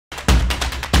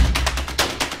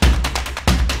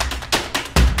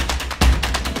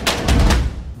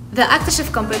The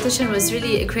Aktashif competition was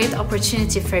really a great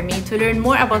opportunity for me to learn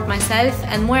more about myself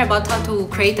and more about how to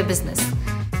create a business.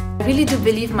 I really do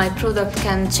believe my product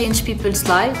can change people's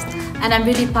lives, and I'm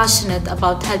really passionate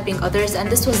about helping others, and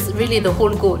this was really the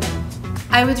whole goal.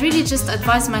 I would really just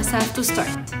advise myself to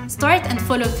start and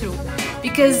follow through,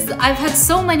 because I've had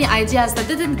so many ideas that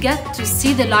didn't get to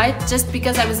see the light just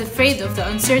because I was afraid of the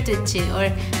uncertainty,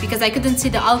 or because I couldn't see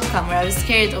the outcome, or I was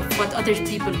scared of what other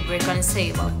people were going to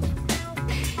say about me.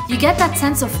 You get that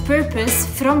sense of purpose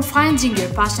from finding your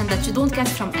passion that you don't get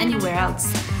from anywhere else.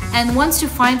 And once you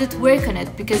find it, work on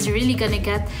it, because you're really gonna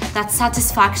get that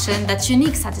satisfaction, that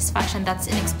unique satisfaction that's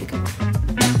inexplicable.